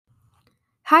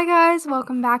Hi, guys.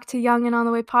 Welcome back to Young and on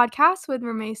the Way podcast with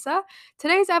Ramesa.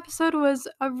 Today's episode was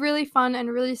a really fun and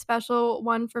really special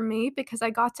one for me because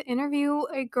I got to interview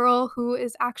a girl who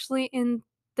is actually in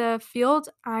the field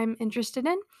I'm interested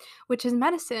in, which is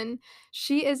medicine.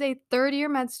 She is a third-year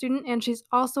med student and she's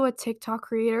also a TikTok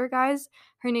creator, guys.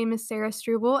 Her name is Sarah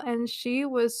Struble, and she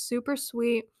was super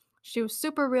sweet. She was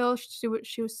super real.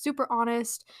 She was super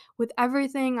honest with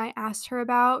everything I asked her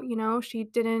about. She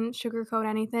didn't sugarcoat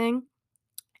anything.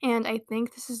 And I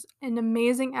think this is an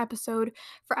amazing episode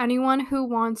for anyone who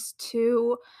wants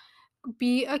to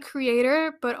be a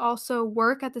creator, but also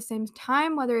work at the same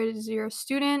time, whether it is you're a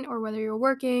student or whether you're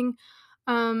working.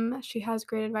 She has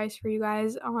great advice for you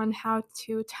guys on how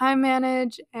to time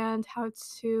manage and how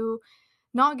to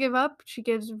not give up. She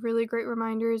gives really great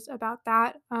reminders about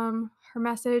that. Her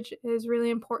message is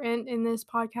really important in this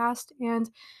podcast, and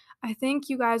I think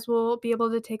you guys will be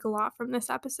able to take a lot from this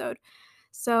episode.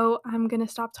 So I'm going to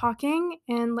stop talking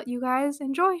and let you guys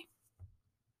enjoy.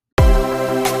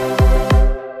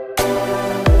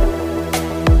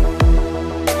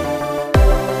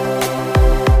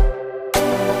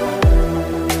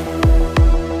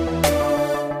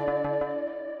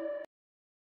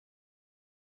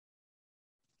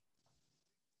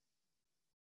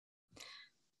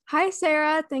 Hi,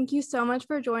 Sarah. Thank you so much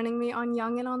for joining me on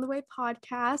Young and on the Way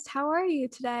podcast. How are you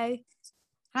today?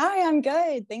 Hi, I'm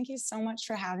good. Thank you so much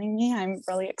for having me. I'm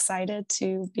really excited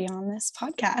to be on this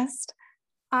podcast.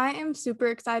 I am super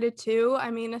excited too.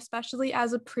 I mean, especially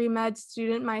as a pre-med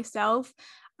student myself,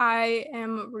 I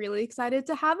am really excited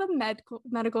to have a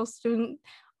medical student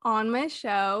on my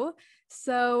show.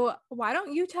 So why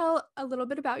don't you tell a little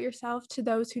bit about yourself to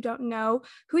those who don't know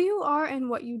who you are and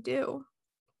what you do?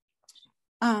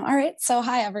 All right. So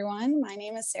hi, everyone. My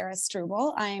name is Sarah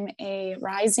Struble. I'm a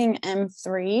rising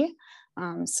M3.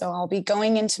 So I'll be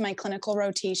going into my clinical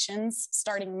rotations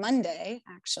starting Monday,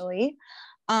 actually.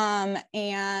 And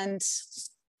a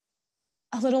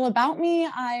little about me.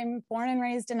 I'm born and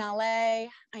raised in LA.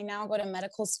 I now go to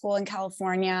medical school in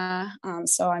California.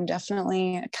 So I'm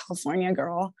definitely a California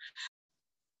girl.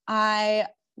 I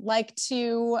like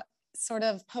to sort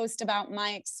of post about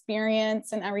my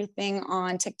experience and everything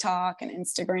on TikTok and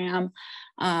Instagram,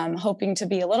 hoping to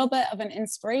be a little bit of an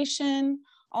inspiration.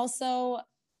 Also,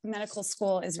 medical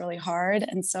school is really hard.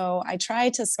 And so I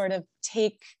try to sort of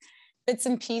take bits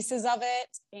and pieces of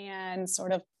it and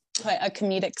sort of put a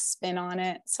comedic spin on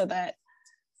it so that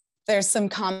there's some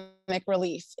comic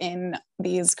relief in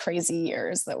these crazy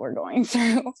years that we're going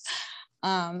through.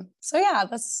 So yeah,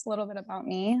 that's a little bit about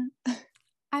me.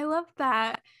 I love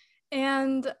that.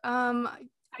 And I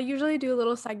usually do a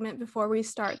little segment before we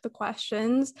start the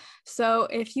questions. So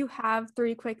if you have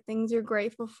 3 quick things you're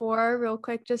grateful for, real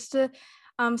quick, just to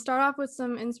start off with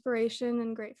some inspiration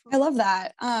and grateful. I love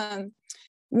that.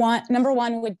 Number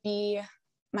one would be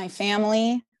my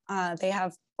family. They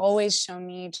have always shown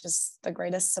me just the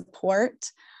greatest support.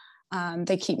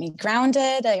 They keep me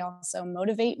grounded. They also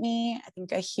motivate me. I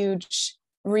think a huge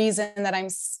reason that I'm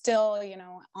still,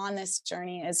 on this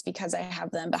journey is because I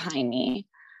have them behind me.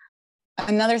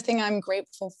 Another thing I'm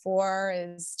grateful for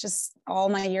is just all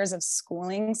my years of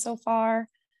schooling so far.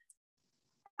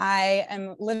 I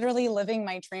am literally living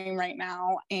my dream right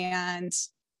now, and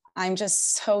I'm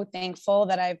just so thankful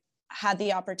that I've had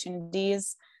the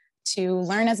opportunities to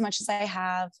learn as much as I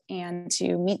have and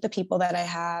to meet the people that I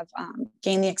have,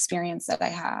 gain the experience that I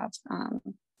have.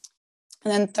 And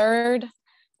then third,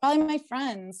 probably my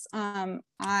friends.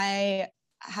 I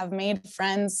have made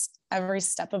friends every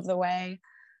step of the way.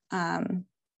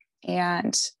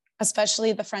 And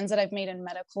especially the friends that I've made in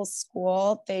medical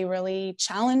school, they really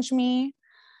challenge me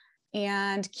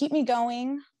and keep me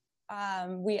going.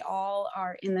 We all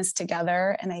are in this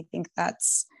together. And I think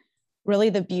that's really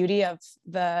the beauty of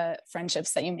the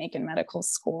friendships that you make in medical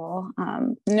school.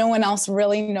 No one else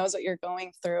really knows what you're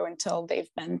going through until they've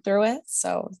been through it.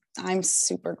 So I'm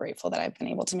super grateful that I've been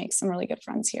able to make some really good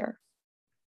friends here.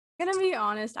 I'm gonna be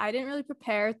honest, I didn't really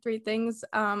prepare 3 things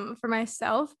for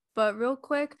myself, but real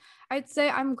quick, I'd say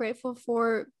I'm grateful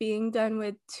for being done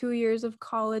with 2 years of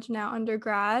college now,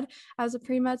 undergrad, as a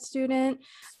pre-med student.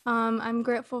 I'm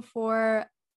grateful for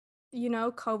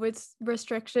COVID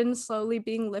restrictions slowly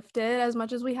being lifted. As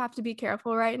much as we have to be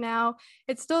careful right now,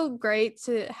 it's still great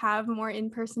to have more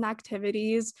in-person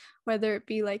activities, whether it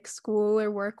be like school or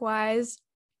work-wise.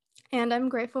 And I'm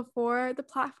grateful for the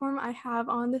platform I have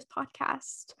on this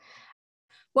podcast.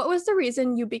 What was the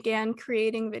reason you began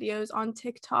creating videos on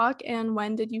TikTok, and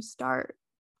when did you start?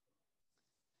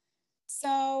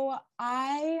 So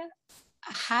I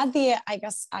had the,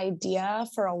 idea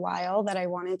for a while that I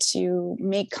wanted to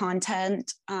make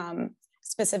content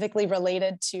specifically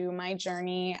related to my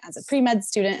journey as a pre-med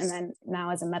student and then now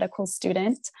as a medical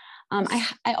student.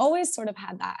 I always sort of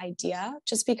had that idea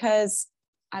just because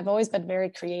I've always been very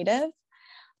creative.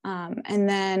 And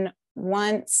then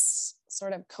once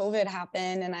sort of COVID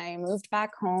happened and I moved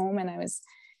back home and I was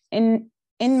in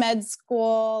med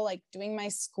school, like doing my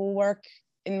schoolwork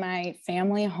in my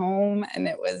family home, and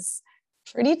it was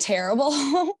pretty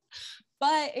terrible.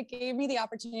 But it gave me the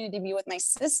opportunity to be with my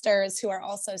sisters who are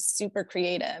also super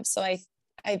creative. So I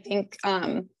think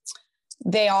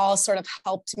they all sort of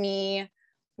helped me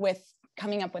with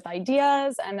coming up with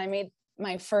ideas. And I made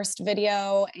my first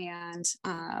video and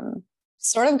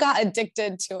sort of got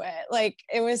addicted to it. Like,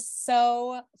 it was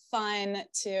so fun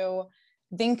to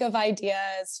think of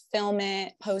ideas, film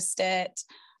it, post it.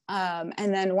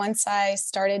 And then once I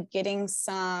started getting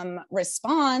some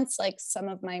response, like some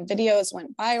of my videos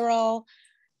went viral,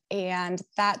 and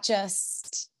that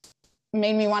just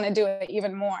made me want to do it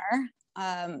even more.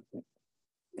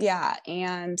 Yeah.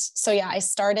 And so, yeah, I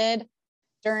started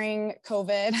during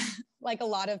COVID, like a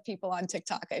lot of people on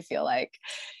TikTok. I feel like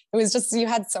it was just, you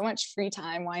had so much free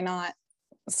time. Why not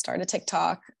start a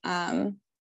TikTok? And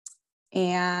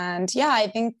yeah, I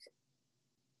think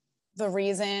the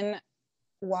reason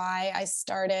why I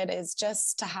started is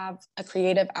just to have a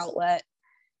creative outlet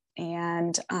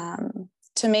and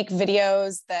to make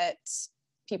videos that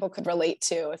people could relate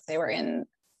to if they were in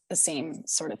the same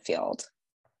sort of field.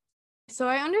 So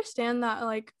I understand that,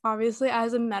 like, obviously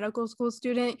as a medical school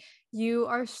student, you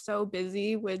are so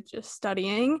busy with just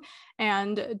studying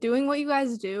and doing what you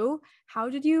guys do. How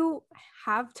did you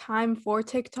have time for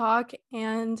TikTok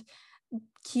and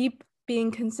keep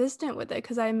being consistent with it?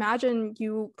 Because I imagine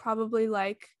you probably,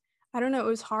 like, I don't know, it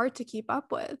was hard to keep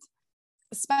up with.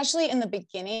 Especially in the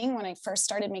beginning, when I first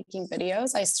started making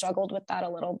videos, I struggled with that a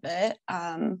little bit.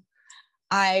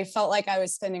 I felt like I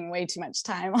was spending way too much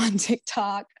time on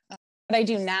TikTok. What I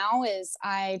do now is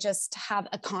I just have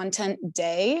a content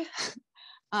day.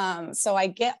 So I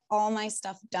get all my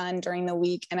stuff done during the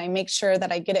week, and I make sure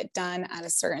that I get it done at a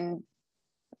certain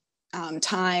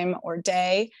time or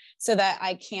day so that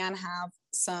I can have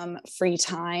some free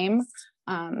time,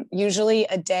 usually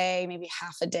a day, maybe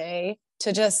half a day,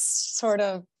 to just sort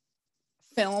of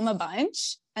film a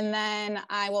bunch. And then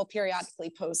I will periodically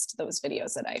post those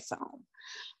videos that I film.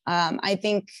 I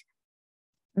think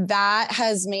that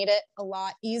has made it a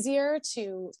lot easier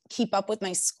to keep up with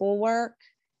my schoolwork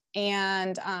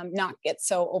and not get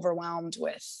so overwhelmed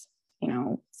with,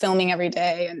 filming every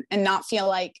day and not feel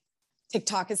like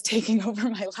TikTok is taking over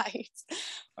my life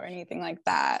or anything like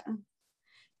that.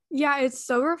 Yeah, it's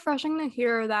so refreshing to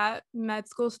hear that med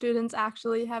school students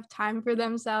actually have time for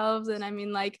themselves. And I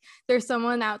mean, like, there's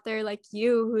someone out there like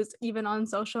you who's even on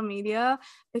social media,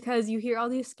 because you hear all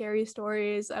these scary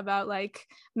stories about like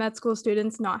med school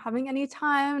students not having any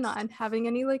time, not having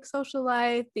any like social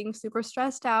life, being super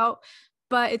stressed out.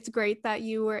 But it's great that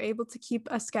you were able to keep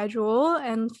a schedule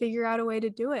and figure out a way to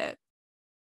do it.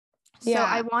 So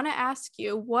I Yeah. want to ask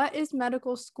you, what is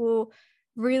medical school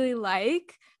really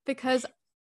like? Because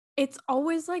it's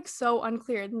always like so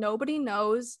unclear. Nobody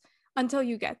knows until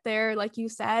you get there, like you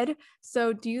said.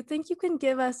 So do you think you can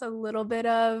give us a little bit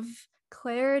of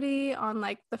clarity on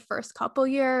like the first couple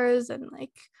years and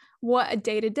like what a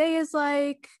day-to-day is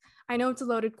like? I know it's a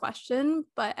loaded question,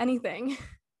 but anything.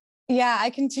 Yeah, I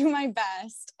can do my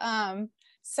best.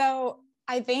 So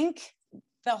I think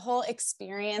the whole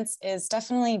experience is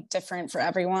definitely different for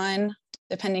everyone,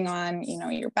 depending on,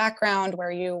 your background,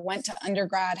 where you went to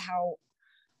undergrad, how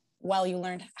well you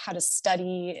learned how to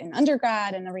study in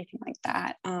undergrad and everything like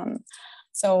that.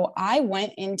 So I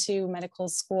went into medical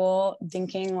school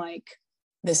thinking like,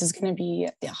 this is going to be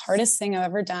the hardest thing I've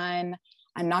ever done.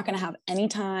 I'm not going to have any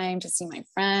time to see my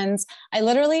friends. I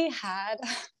literally had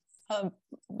a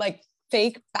like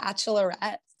fake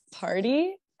bachelorette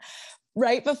party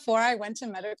right before I went to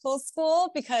medical school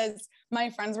because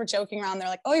my friends were joking around. They're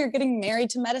like, oh, you're getting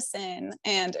married to medicine.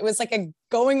 And it was like a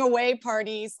going away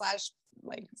party slash,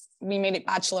 like, we made it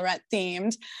bachelorette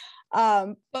themed.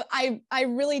 But I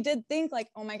really did think like,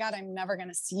 oh my God, I'm never going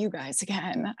to see you guys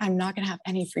again. I'm not going to have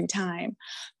any free time.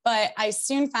 But I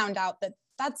soon found out that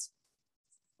that's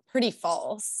pretty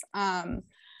false.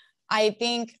 I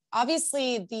think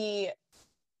obviously the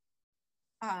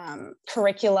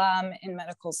curriculum in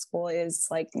medical school is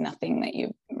like nothing that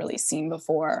you've really seen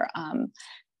before.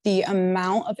 The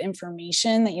amount of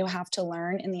information that you have to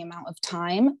learn in the amount of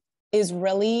time is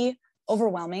really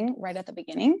overwhelming right at the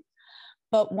beginning.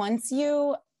 But once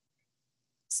you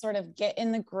sort of get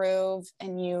in the groove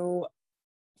and you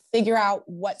figure out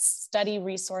what study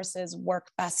resources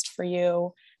work best for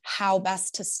you, how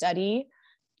best to study,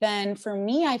 then for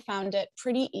me, I found it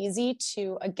pretty easy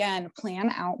to, again, plan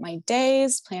out my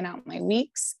days, plan out my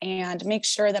weeks, and make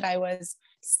sure that I was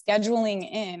scheduling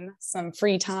in some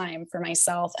free time for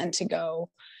myself and to go,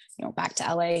 back to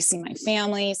LA, see my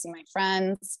family, see my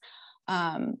friends.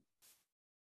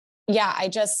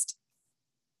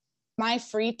 My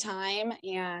free time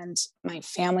and my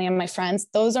family and my friends,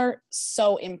 those are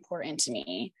so important to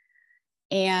me.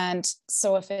 And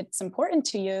so if it's important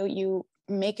to you, you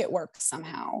make it work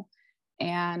somehow.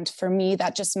 And for me,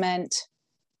 that just meant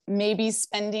maybe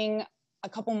spending a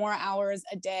couple more hours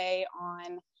a day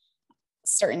on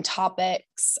certain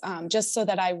topics, just so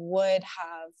that I would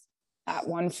have that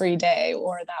one free day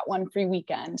or that one free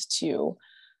weekend to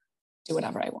do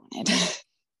whatever I wanted.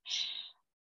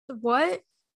 What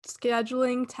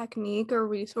scheduling technique or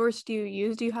resource do you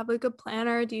use? Do you have like a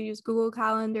planner? Do you use Google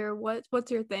Calendar? What's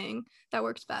your thing that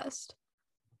works best?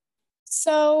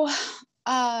 So,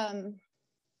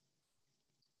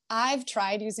 I've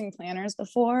tried using planners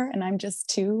before, and I'm just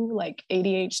too like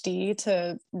ADHD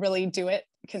to really do it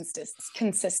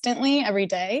consistently every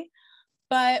day.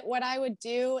 But what I would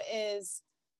do is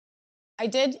I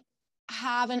did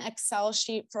have an Excel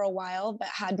sheet for a while that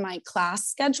had my class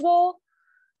schedule.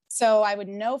 So I would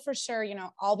know for sure,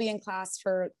 I'll be in class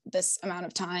for this amount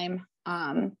of time.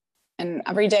 And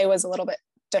every day was a little bit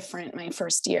different my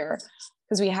first year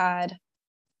because we had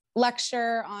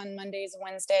lecture on Mondays and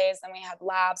Wednesdays, then we had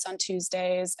labs on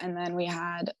Tuesdays, and then we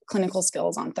had clinical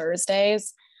skills on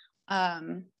Thursdays,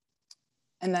 and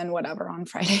then whatever on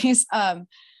Fridays.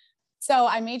 So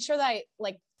I made sure that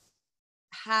I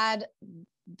had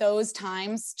those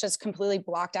times just completely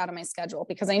blocked out of my schedule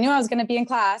because I knew I was going to be in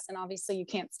class, and obviously you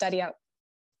can't study out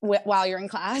while you're in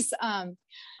class.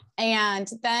 And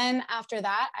then after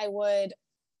that, I would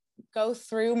go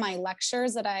through my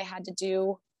lectures that I had to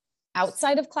do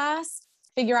outside of class,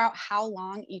 figure out how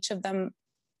long each of them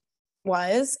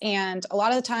was. And a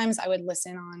lot of the times I would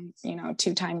listen on,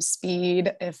 2x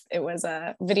speed if it was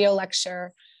a video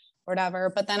lecture or whatever.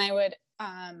 But then I would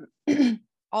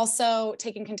also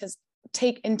take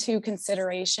into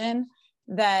consideration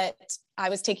that I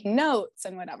was taking notes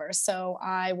and whatever. So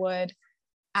I would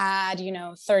add,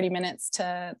 30 minutes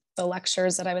to the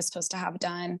lectures that I was supposed to have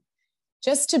done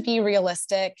just to be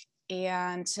realistic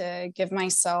and to give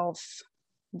myself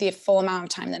the full amount of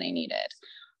time that I needed.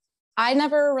 I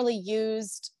never really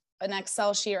used an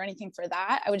Excel sheet or anything for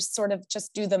that. I would sort of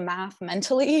just do the math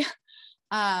mentally.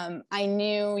 I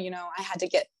knew, I had to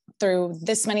get through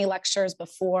this many lectures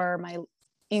before my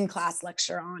in-class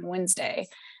lecture on Wednesday.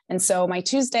 And so my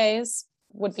Tuesdays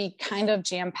would be kind of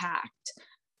jam-packed.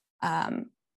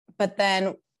 But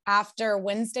then after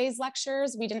Wednesday's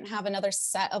lectures, we didn't have another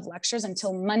set of lectures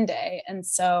until Monday. And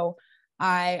so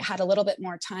I had a little bit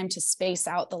more time to space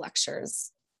out the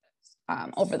lectures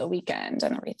over the weekend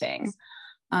and everything.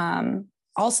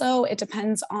 Also, it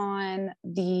depends on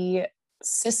the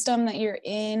system that you're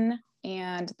in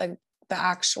and the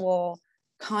actual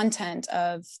content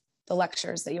of the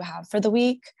lectures that you have for the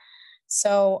week.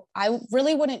 So I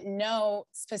really wouldn't know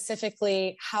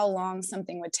specifically how long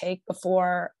something would take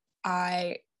before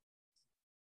I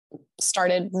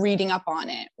started reading up on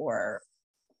it or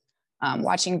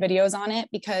watching videos on it,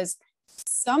 because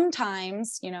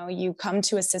sometimes, you come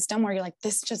to a system where you're like,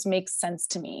 this just makes sense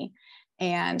to me.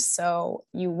 And so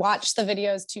you watch the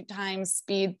videos 2x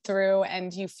speed through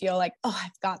and you feel like, oh,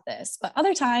 I've got this. But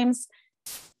other times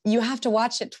you have to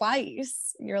watch it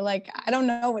twice. You're like, I don't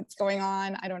know what's going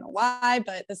on. I don't know why,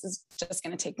 but this is just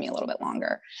going to take me a little bit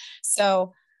longer.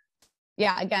 So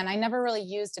yeah, again, I never really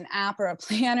used an app or a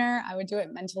planner. I would do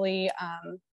it mentally.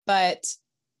 But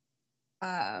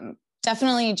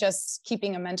definitely just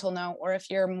keeping a mental note, or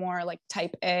if you're more like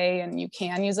type A and you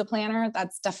can use a planner,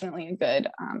 that's definitely a good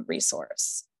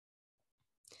resource.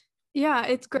 Yeah,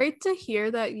 it's great to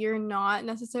hear that you're not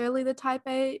necessarily the type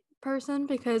A person,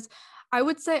 because I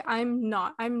would say I'm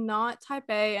not type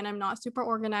A and I'm not super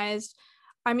organized.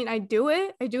 I mean, I do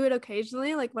it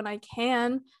occasionally, like when I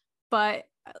can, but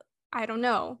I don't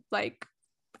know, like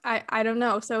I don't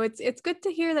know. So it's good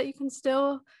to hear that you can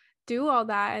still do all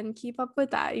that and keep up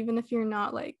with that, even if you're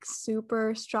not like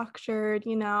super structured,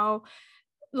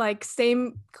 like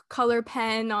same color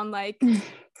pen on like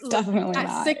Definitely at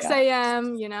not, 6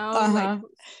 a.m., like,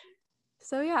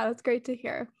 so yeah, that's great to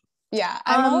hear. Yeah,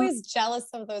 I'm always jealous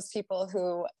of those people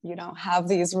who, have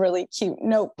these really cute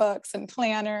notebooks and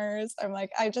planners. I'm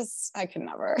like, I could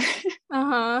never.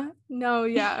 No,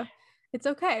 yeah, it's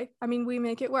okay. I mean, we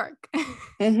make it work.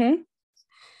 Mm-hmm.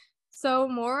 So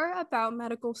more about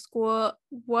medical school,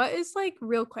 what is like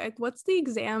real quick, what's the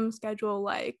exam schedule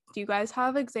like? Do you guys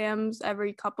have exams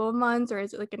every couple of months, or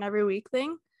is it like an every week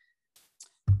thing?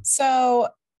 So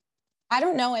I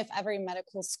don't know if every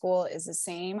medical school is the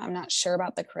same. I'm not sure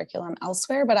about the curriculum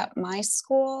elsewhere, but at my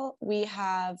school, we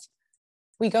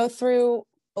go through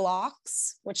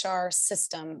blocks, which are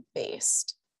system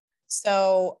based.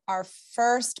 So our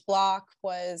first block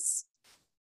was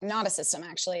not a system,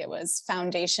 actually. It was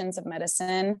Foundations of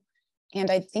Medicine. And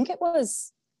I think it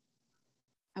was,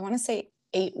 I want to say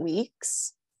 8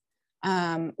 weeks,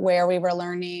 where we were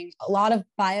learning a lot of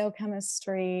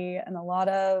biochemistry and a lot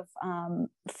of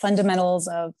fundamentals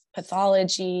of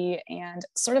pathology and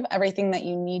sort of everything that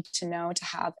you need to know to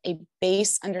have a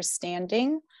base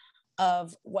understanding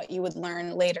of what you would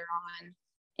learn later on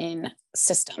in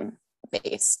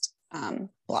system-based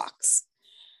blocks.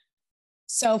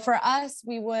 So for us,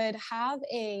 we would have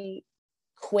a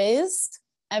quiz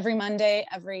every Monday,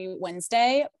 every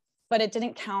Wednesday, but it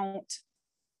didn't count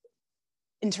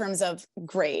in terms of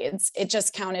grades. It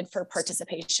just counted for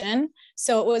participation.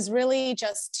 So it was really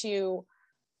just to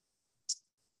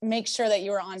make sure that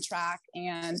you were on track.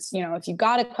 And, if you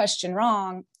got a question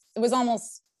wrong, it was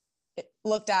almost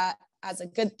looked at as a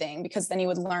good thing, because then you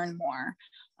would learn more.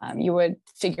 You would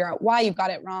figure out why you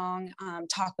got it wrong,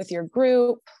 talk with your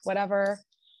group, whatever.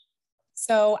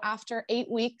 So after 8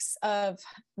 weeks of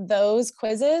those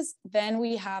quizzes, then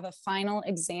we have a final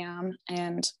exam.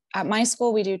 And at my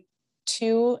school, we do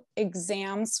 2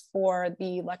 exams for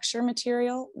the lecture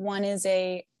material. One is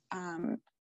a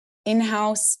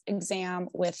in-house exam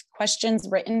with questions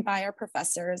written by our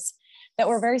professors that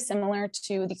were very similar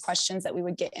to the questions that we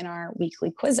would get in our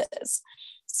weekly quizzes.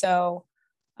 So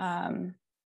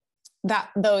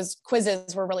those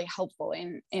quizzes were really helpful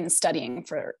in studying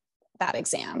for that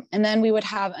exam. And then we would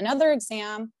have another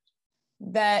exam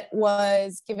that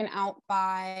was given out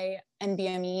by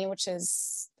NBME, which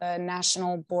is the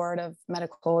National Board of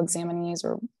Medical Examinees,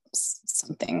 or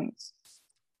something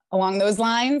along those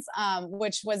lines,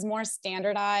 which was more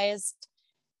standardized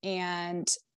and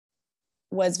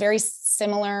was very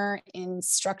similar in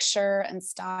structure and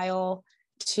style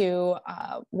to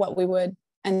what we would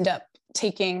end up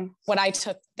taking, what I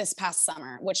took this past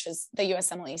summer, which was the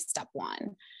USMLE Step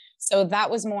 1. So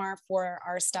that was more for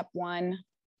our Step 1.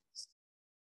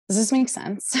 Does this make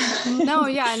sense? No,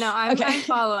 yeah, no, I'm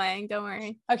following. Don't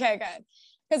worry. Okay, good.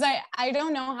 Because I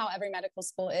don't know how every medical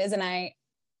school is, and I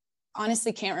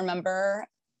honestly can't remember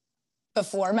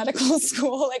before medical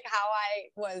school, like how I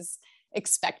was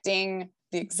expecting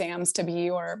the exams to be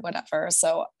or whatever.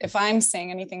 So if I'm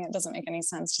saying anything that doesn't make any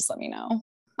sense, just let me know.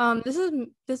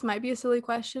 This might be a silly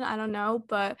question, I don't know,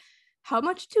 but how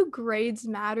much do grades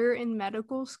matter in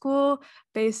medical school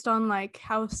based on like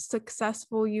how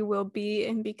successful you will be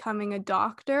in becoming a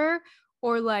doctor?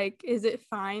 Or like, is it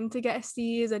fine to get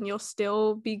C's and you'll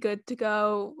still be good to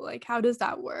go? Like, how does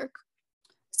that work?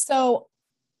 So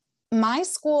my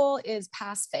school is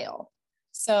pass fail.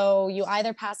 So you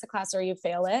either pass a class or you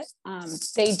fail it.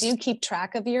 They do keep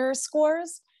track of your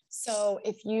scores. So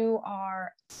if you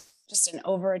are just an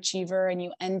overachiever and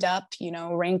you end up,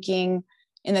 ranking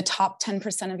in the top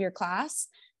 10% of your class,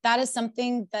 that is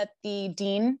something that the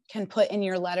dean can put in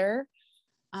your letter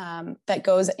that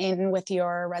goes in with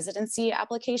your residency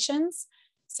applications.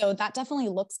 So that definitely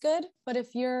looks good. But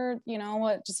if you're,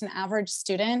 just an average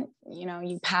student,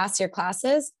 you pass your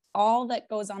classes, all that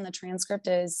goes on the transcript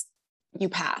is you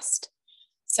passed.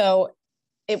 So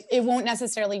it won't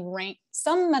necessarily rank.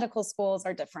 Some medical schools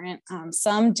are different.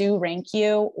 Some do rank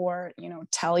you or,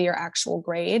 tell your actual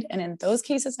grade. And in those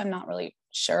cases, I'm not really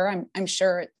sure. I'm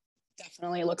sure it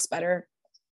definitely looks better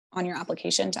on your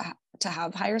application to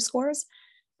have higher scores.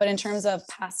 But in terms of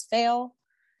pass fail,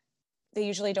 they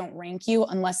usually don't rank you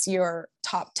unless you're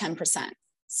top 10%.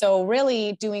 So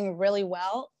really doing really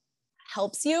well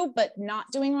helps you, but not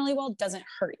doing really well doesn't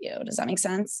hurt you. Does that make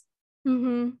sense?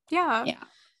 Mm-hmm. Yeah. Yeah.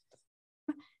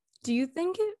 Do you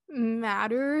think it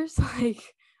matters like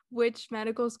which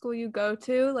medical school you go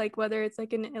to, like whether it's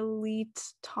like an elite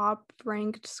top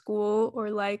ranked school or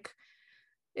like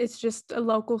it's just a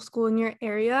local school in your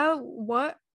area?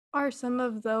 What are some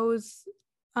of those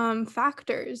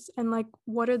factors and like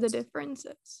what are the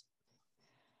differences?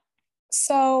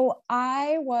 So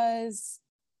I was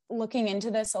looking into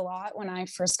this a lot when I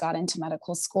first got into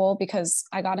medical school, because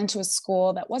I got into a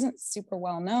school that wasn't super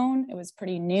well known. It was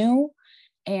pretty new.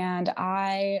 And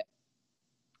I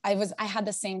had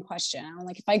the same question. I'm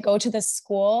like, if I go to this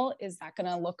school, is that going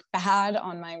to look bad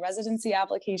on my residency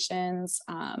applications?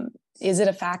 Is it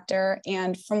a factor?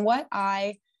 And from what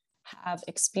I have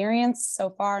experienced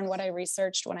so far and what I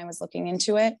researched when I was looking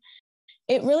into it,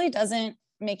 it really doesn't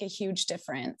make a huge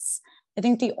difference. I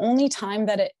think the only time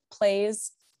that it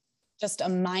plays just a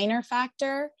minor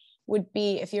factor would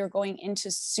be if you're going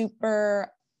into super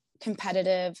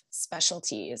competitive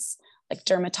specialties like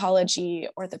dermatology,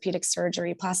 orthopedic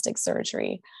surgery, plastic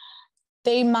surgery,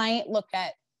 they might look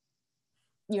at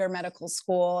your medical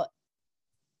school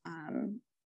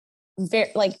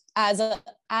like as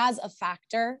a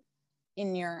factor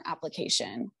in your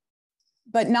application,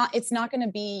 but it's not going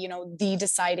to be, you know, the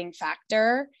deciding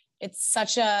factor. It's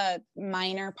such a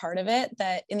minor part of it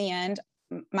that in the end,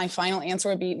 my final answer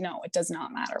would be no, it does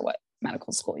not matter what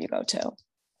medical school you go to.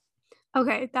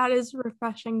 Okay, that is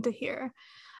refreshing to hear.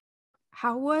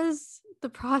 How was the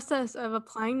process of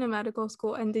applying to medical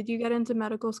school, and did you get into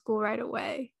medical school right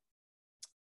away?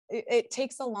 It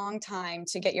takes a long time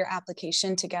to get your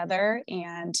application together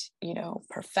and, you know,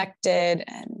 perfected,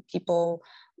 and people,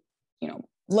 you know,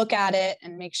 look at it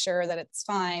and make sure that it's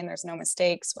fine, there's no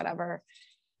mistakes, whatever.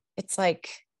 It's like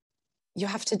you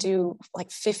have to do like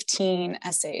 15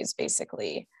 essays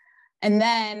basically. And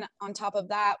then on top of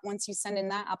that, once you send in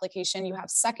that application, you have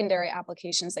secondary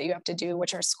applications that you have to do,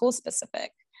 which are school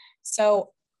specific.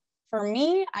 So for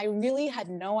me, I really had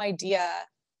no idea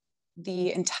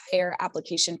the entire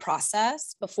application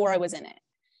process before I was in it.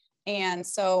 And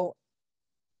so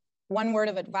one word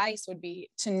of advice would be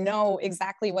to know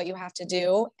exactly what you have to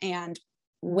do and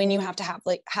when you have to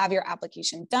have your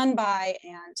application done by,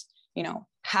 and, you know,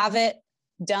 have it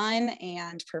done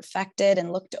and perfected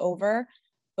and looked over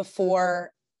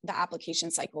before the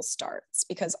application cycle starts.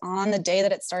 Because on the day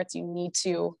that it starts, you need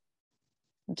to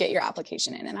get your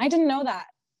application in. And I didn't know that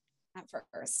at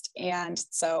first. And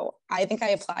so I think I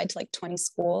applied to like 20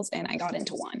 schools and I got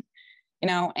into one, you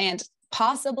know, and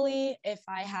possibly if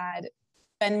I had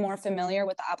been more familiar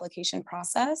with the application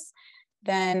process,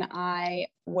 then I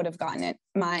would have gotten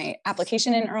my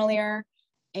application in earlier,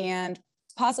 and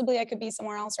possibly I could be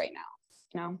somewhere else right now,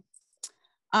 you know.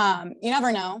 You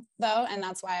never know though. And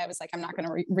that's why I was like, I'm not going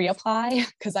to reapply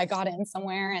because I got in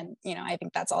somewhere, and, you know, I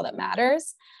think that's all that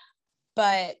matters.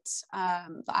 But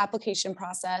the application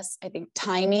process, I think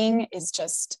timing is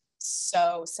just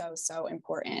so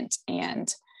important.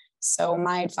 And so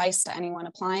my advice to anyone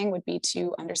applying would be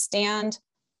to understand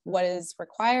what is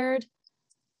required,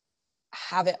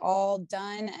 have it all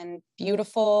done and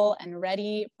beautiful and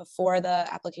ready before the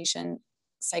application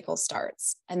cycle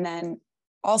starts. And then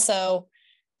also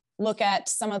look at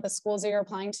some of the schools that you're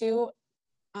applying to,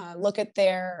 look at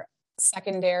their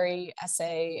secondary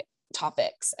essay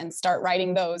topics and start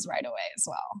writing those right away as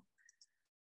well.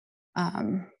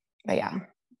 But yeah,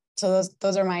 so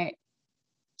those are my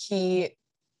key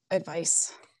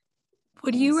advice.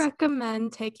 Would you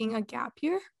recommend taking a gap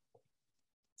year?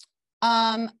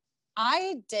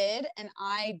 I did, and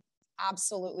I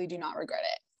absolutely do not regret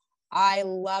it. I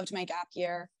loved my gap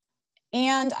year.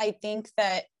 And I think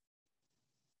that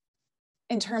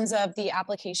in terms of the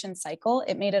application cycle,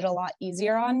 it made it a lot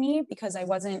easier on me because I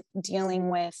wasn't dealing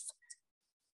with,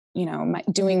 you know,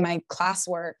 doing my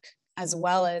classwork as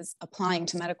well as applying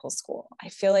to medical school. I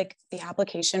feel like the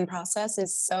application process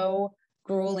is so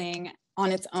grueling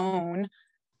on its own.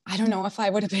 I don't know if I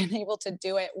would have been able to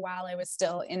do it while I was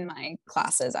still in my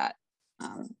classes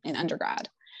in undergrad.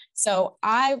 So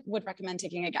I would recommend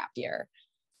taking a gap year.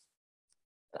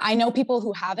 I know people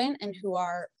who haven't and who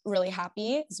are really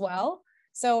happy as well.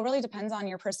 So it really depends on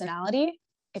your personality.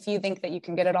 If you think that you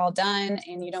can get it all done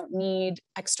and you don't need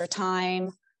extra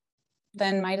time,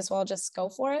 then might as well just go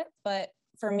for it. But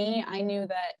for me, I knew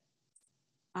that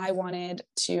I wanted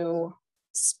to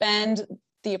spend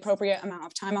the appropriate amount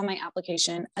of time on my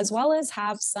application, as well as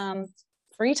have some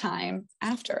free time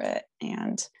after it.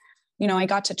 And, you know, I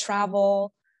got to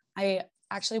travel. I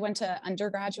actually went to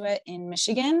undergraduate in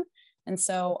Michigan. And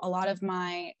so a lot of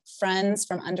my friends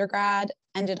from undergrad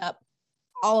ended up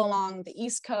all along the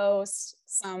East Coast,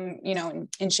 some, you know,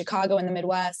 in Chicago in the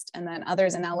Midwest, and then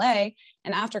others in LA.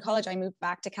 And after college, I moved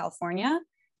back to California.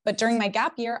 But during my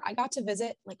gap year, I got to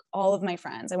visit like all of my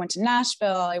friends. I went to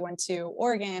Nashville, I went to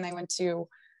Oregon, I went to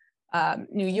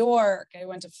New York, I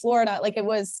went to Florida. Like it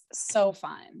was so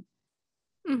fun.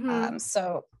 Mm-hmm.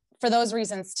 So for those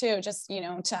reasons too, just, you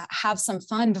know, to have some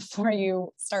fun before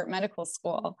you start medical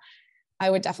school, I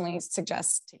would definitely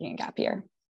suggest taking a gap year.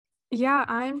 Yeah,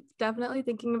 I'm definitely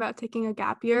thinking about taking a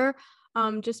gap year,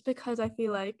 just because I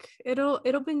feel like it'll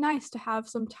be nice to have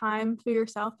some time for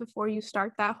yourself before you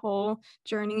start that whole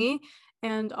journey.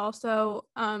 And also,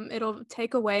 it'll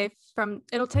take away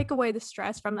the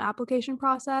stress from the application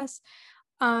process.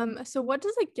 So what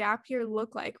does a gap year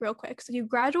look like real quick? So you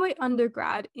graduate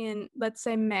undergrad in, let's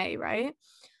say, May, right?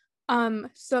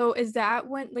 So is that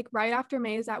when, like right after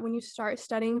May, is that when you start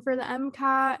studying for the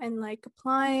MCAT and like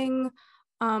applying?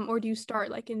 Or do you start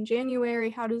like in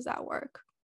January? How does that work?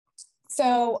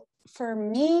 So for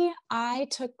me, I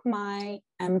took my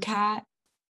MCAT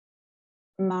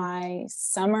my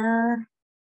summer,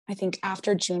 I think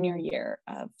after junior year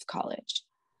of college.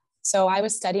 So I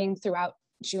was studying throughout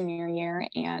junior year,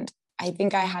 and I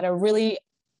think I had a really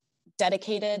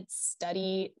dedicated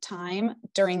study time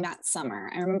during that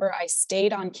summer. I remember I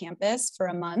stayed on campus for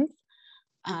a month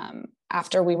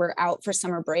after we were out for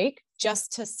summer break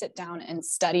just to sit down and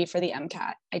study for the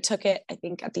MCAT. I took it, I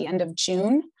think, at the end of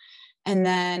June, and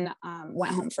then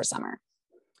went home for summer.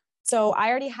 So I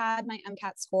already had my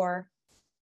MCAT score,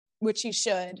 which you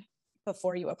should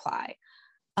before you apply,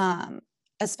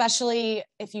 especially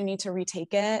if you need to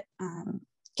retake it.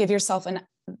 Give yourself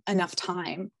enough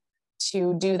time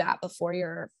to do that before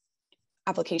your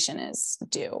application is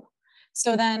due.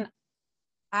 So then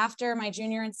after my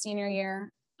junior and senior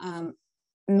year,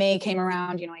 May came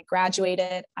around, I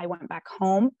graduated, I went back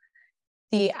home.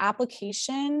 The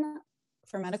application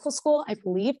for medical school, I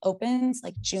believe, opens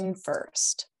like June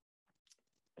 1st,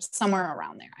 somewhere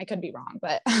around there. I could be wrong,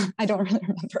 but I don't really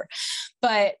remember.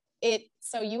 But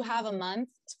so you have a month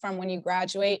from when you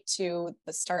graduate to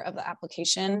the start of the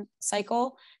application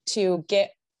cycle to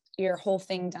get your whole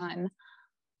thing done.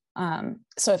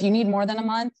 So if you need more than a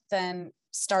month, then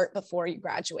start before you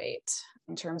graduate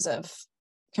in terms of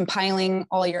compiling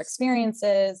all your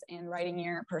experiences and writing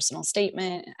your personal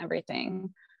statement and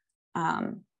everything.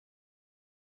 And,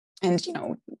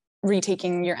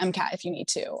 retaking your MCAT if you need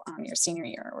to your senior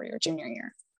year or your junior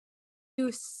year.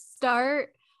 You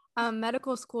start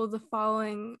medical school the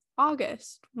following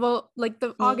August. Well, like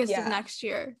the August of next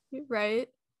year, right?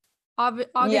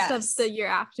 August of the year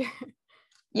after.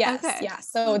 Yes. Okay. Yeah.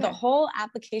 So the whole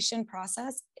application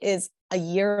process is a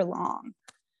year long,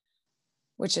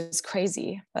 which is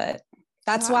crazy, but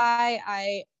that's why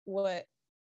I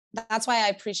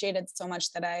appreciated so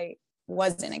much that I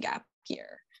was in a gap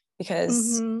year,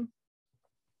 because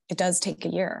it does take a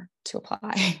year to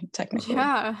apply technically.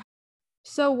 Yeah.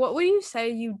 So what would you say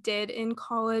you did in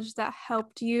college that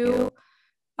helped you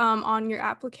on your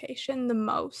application the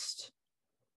most?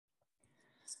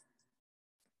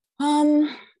 I'm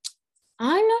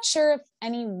not sure if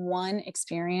any one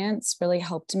experience really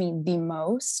helped me the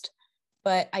most,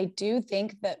 but I do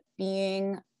think that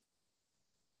being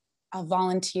a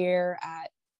volunteer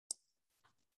at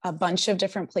a bunch of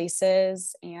different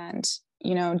places and,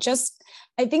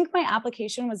 I think my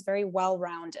application was very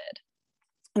well-rounded.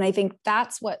 And I think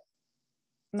that's what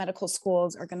medical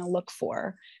schools are going to look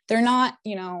for. They're not,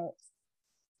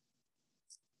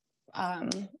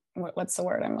 what's the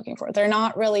word I'm looking for? They're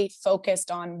not really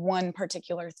focused on one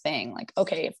particular thing. Like,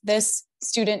 okay, if this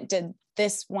student did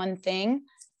this one thing,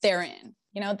 they're in.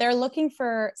 They're looking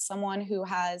for someone who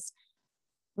has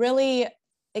really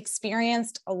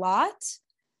experienced a lot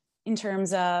in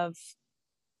terms of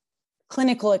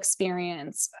clinical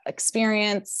experience,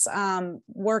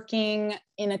 working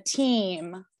in a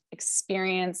team,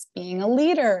 experience being a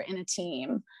leader in a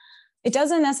team. It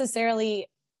doesn't necessarily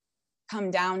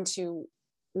come down to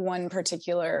one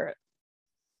particular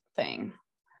thing.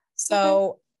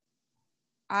 So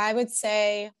I would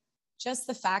say just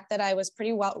the fact that I was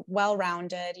pretty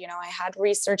well-rounded. I had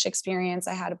research experience,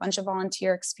 I had a bunch of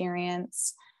volunteer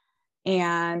experience,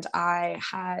 and I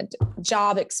had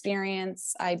job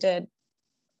experience. I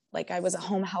was a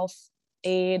home health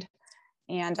aide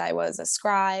and I was a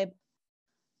scribe.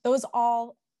 Those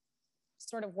all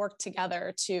sort of work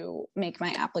together to make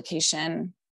my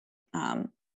application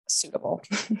suitable.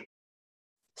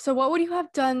 So what would you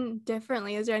have done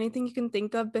differently? Is there anything you can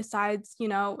think of besides,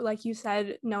 like you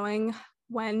said, knowing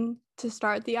when to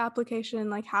start the application,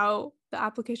 like how the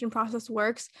application process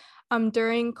works?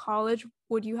 During college,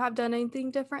 would you have done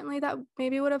anything differently that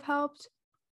maybe would have helped?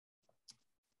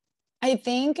 I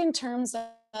think in terms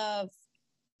of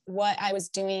what I was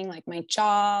doing, like my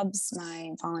jobs,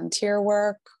 my volunteer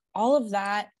work, all of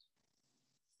that,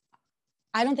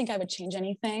 I don't think I would change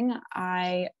anything.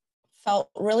 I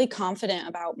felt really confident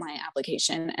about my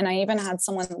application, and I even had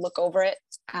someone look over it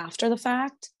after the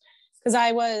fact, because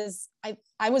I was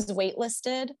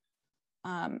waitlisted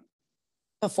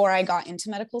before I got into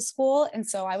medical school, and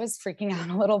so I was freaking out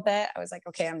a little bit. I was like,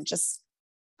 okay,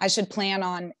 I should plan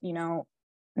on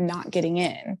not getting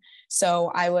in. So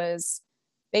I was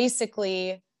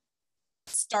basically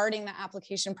starting the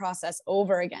application process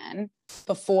over again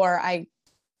before I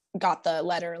got the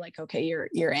letter, like, okay,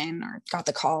 you're in, or got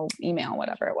the call, email,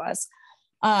 whatever it was.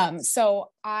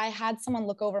 So I had someone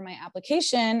look over my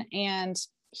application, and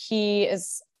he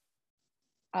is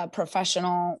a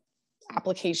professional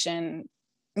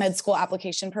med school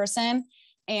application person.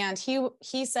 And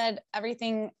he said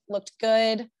everything looked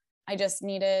good. I just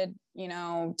needed,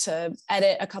 to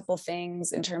edit a couple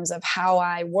things in terms of how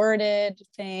I worded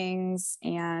things.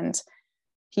 And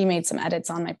he made some edits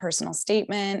on my personal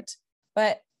statement.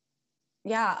 But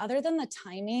yeah, other than the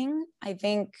timing, I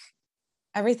think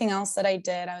everything else that I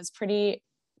did, I was pretty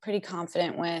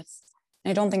confident with.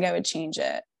 I don't think I would change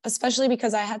it, especially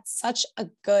because I had such a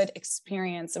good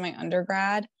experience in my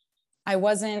undergrad. I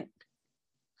wasn't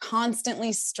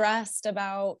constantly stressed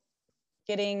about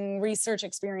getting research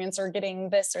experience or getting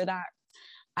this or that.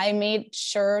 I made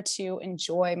sure to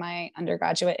enjoy my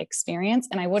undergraduate experience,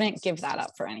 and I wouldn't give that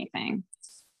up for anything.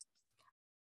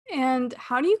 And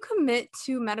how do you commit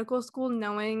to medical school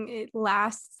knowing it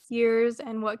lasts years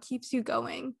and what keeps you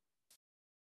going?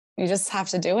 You just have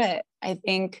to do it. I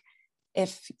think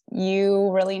if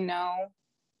you really know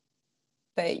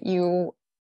that you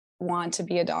want to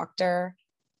be a doctor,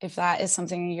 if that is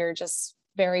something you're just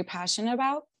very passionate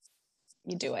about,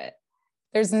 you do it.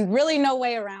 There's really no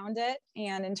way around it.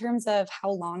 And in terms of how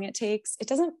long it takes, it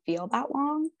doesn't feel that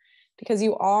long because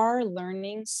you are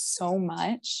learning so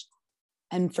much.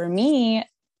 And for me,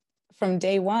 from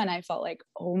day one, I felt like,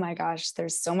 oh my gosh,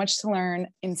 there's so much to learn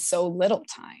in so little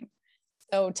time.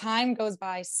 So time goes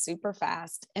by super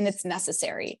fast, and it's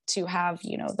necessary to have,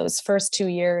 those first 2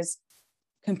 years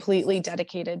completely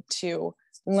dedicated to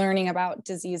learning about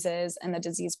diseases and the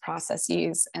disease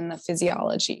processes and the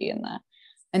physiology and the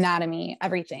anatomy,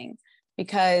 everything.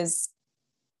 Because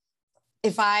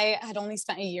if I had only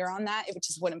spent a year on that, it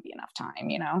just wouldn't be enough time.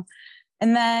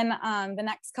 And then the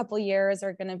next couple of years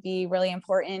are going to be really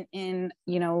important in,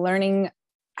 learning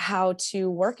how to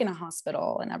work in a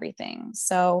hospital and everything.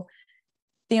 So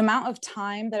the amount of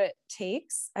time that it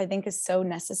takes, I think, is so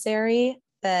necessary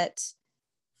that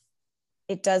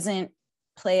it doesn't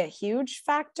play a huge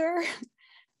factor.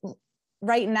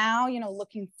 Right now,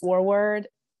 looking forward,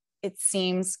 it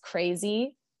seems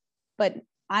crazy, but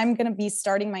I'm going to be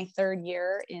starting my third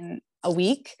year in a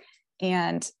week.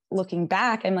 And looking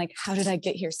back, I'm like, how did I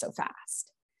get here so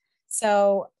fast?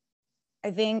 So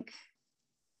I think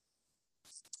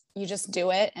you just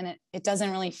do it, and it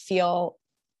doesn't really feel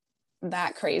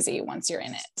that crazy once you're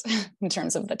in it in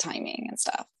terms of the timing and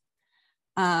stuff.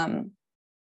 And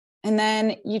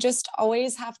then you just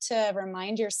always have to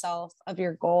remind yourself of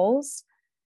your goals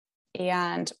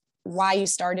and why you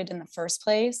started in the first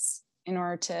place in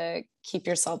order to keep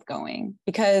yourself going.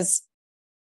 Because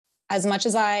as much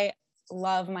as I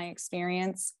love my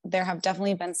experience, there have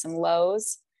definitely been some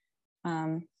lows.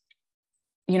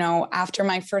 After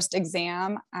my first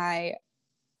exam, I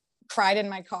cried in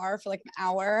my car for like an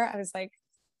hour. I was like,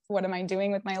 what am I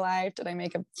doing with my life? Did I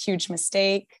make a huge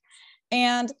mistake?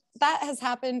 And that has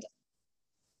happened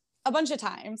a bunch of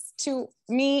times to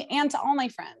me and to all my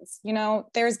friends.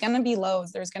 There's going to be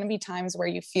lows. There's going to be times where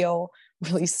you feel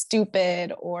really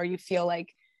stupid, or you feel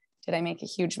like, did I make a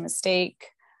huge mistake?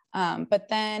 But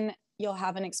then you'll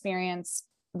have an experience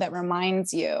that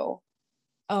reminds you,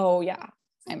 oh yeah,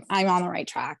 I'm on the right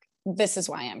track. This is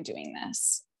why I'm doing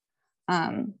this.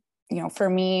 For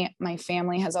me, my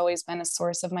family has always been a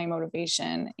source of my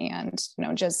motivation, and,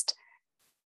 just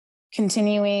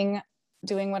continuing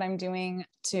doing what I'm doing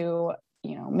to,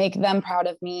 make them proud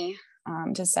of me,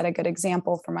 to set a good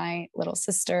example for my little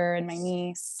sister and my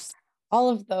niece. All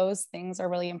of those things are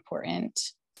really important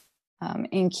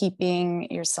in keeping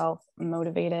yourself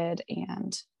motivated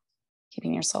and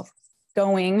keeping yourself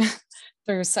going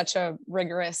through such a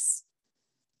rigorous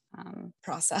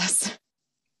process.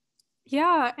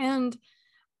 Yeah, and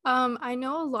I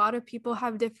know a lot of people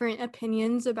have different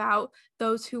opinions about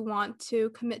those who want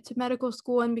to commit to medical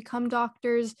school and become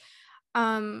doctors.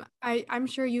 I'm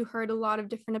sure you heard a lot of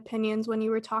different opinions when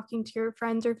you were talking to your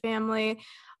friends or family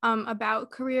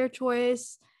about career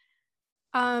choice.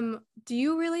 Do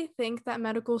you really think that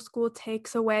medical school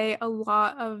takes away a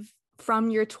lot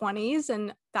from your 20s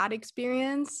and that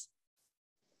experience?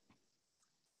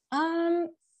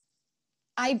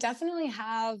 I definitely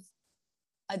have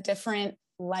a different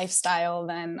lifestyle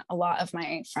than a lot of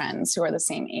my friends who are the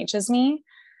same age as me.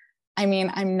 I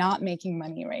mean, I'm not making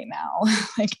money right now,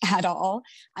 like at all.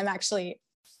 I'm actually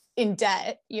in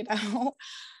debt, so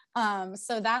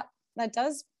that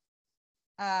does,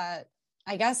 I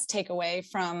guess, take away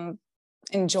from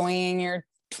enjoying your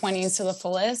 20s to the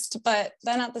fullest. But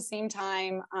then at the same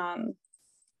time,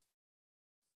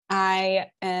 I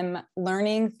am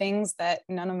learning things that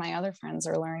none of my other friends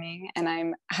are learning, and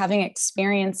I'm having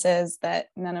experiences that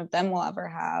none of them will ever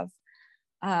have.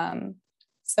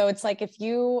 So it's like, if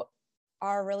you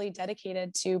are really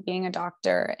dedicated to being a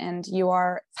doctor and you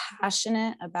are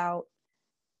passionate about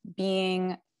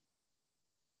being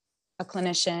a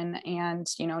clinician and,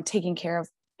 taking care of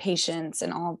patience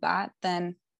and all of that,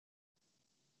 then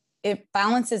it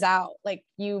balances out. Like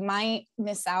you might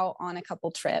miss out on a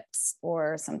couple trips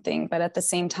or something, but at the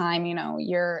same time,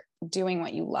 you're doing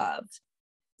what you love.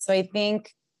 So I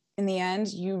think in the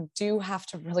end, you do have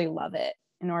to really love it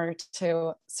in order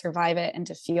to survive it and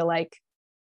to feel like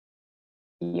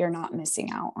you're not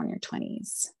missing out on your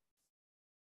 20s.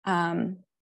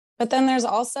 But then there's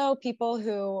also people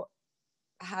who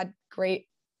had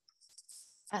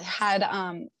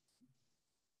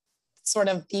sort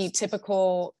of the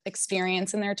typical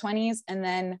experience in their 20s and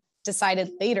then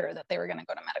decided later that they were going to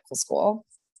go to medical school.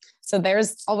 So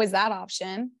there's always that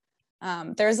option.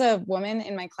 There's a woman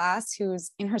in my class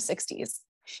who's in her 60s.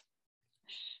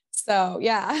 So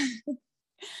yeah.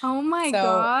 Oh my So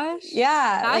gosh.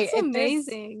 yeah, That's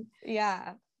amazing.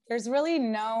 There's really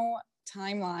no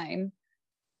timeline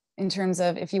in terms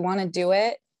of if you want to do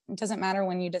it. It doesn't matter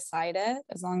when you decide it,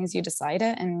 as long as you decide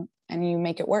it and you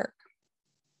make it work.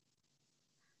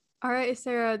 All right,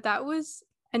 Sarah, that was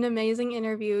an amazing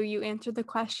interview. You answered the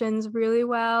questions really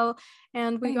well,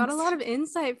 and we got a Thanks. lot of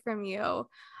insight from you.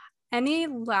 Any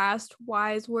last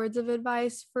wise words of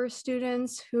advice for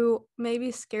students who may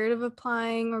be scared of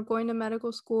applying or going to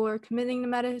medical school or committing to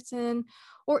medicine,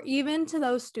 or even to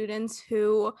those students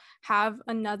who have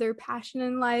another passion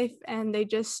in life and they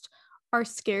just are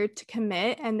scared to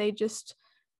commit and they just,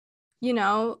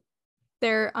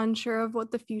 they're unsure of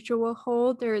what the future will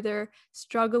hold. They're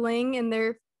struggling in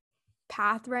their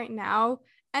path right now.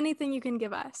 Anything you can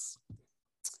give us?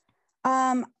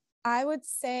 I would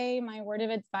say my word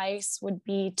of advice would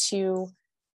be to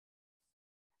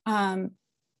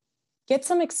get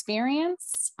some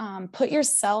experience, put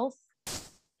yourself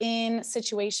in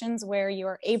situations where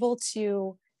you're able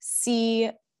to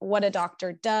see what a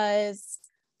doctor does,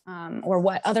 or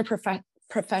what other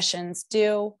professions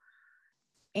do.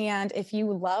 And if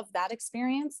you love that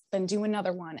experience, then do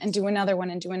another one and do another one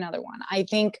and do another one. I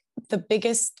think the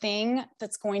biggest thing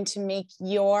that's going to make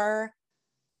your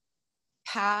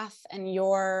path and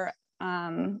your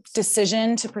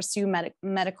decision to pursue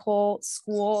medical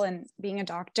school and being a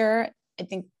doctor, I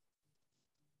think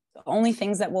the only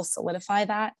things that will solidify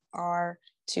that are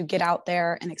to get out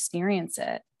there and experience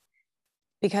it.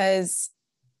 Because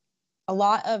a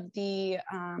lot of the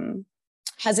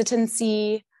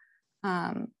hesitancy,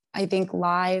 I think,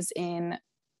 lies in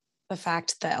the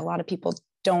fact that a lot of people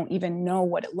don't even know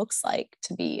what it looks like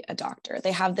to be a doctor.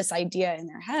 They have this idea in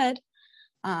their head,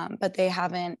 but they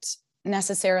haven't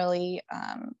necessarily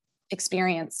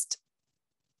experienced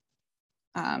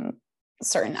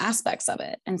certain aspects of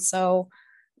it. And so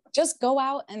just go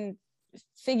out and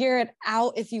figure it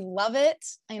out if you love it.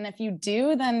 And if you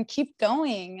do, then keep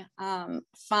going.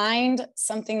 Find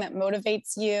something that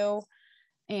motivates you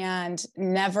and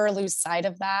never lose sight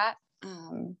of that,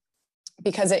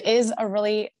 because it is a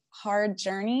really hard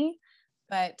journey,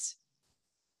 but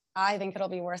I think it'll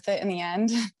be worth it in the end.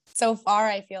 So far,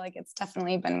 I feel like it's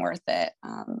definitely been worth it.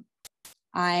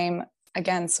 I'm,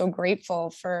 again, so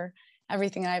grateful for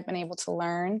everything that I've been able to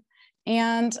learn.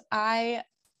 And I'm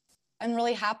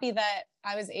really happy that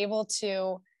I was able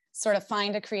to sort of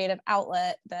find a creative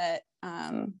outlet that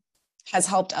has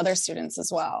helped other students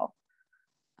as well.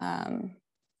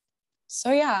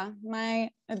 So yeah, my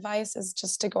advice is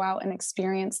just to go out and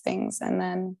experience things, and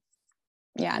then,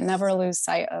 never lose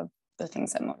sight of the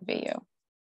things that motivate you.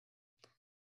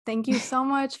 Thank you so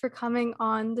much for coming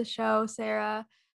on the show, Sarah.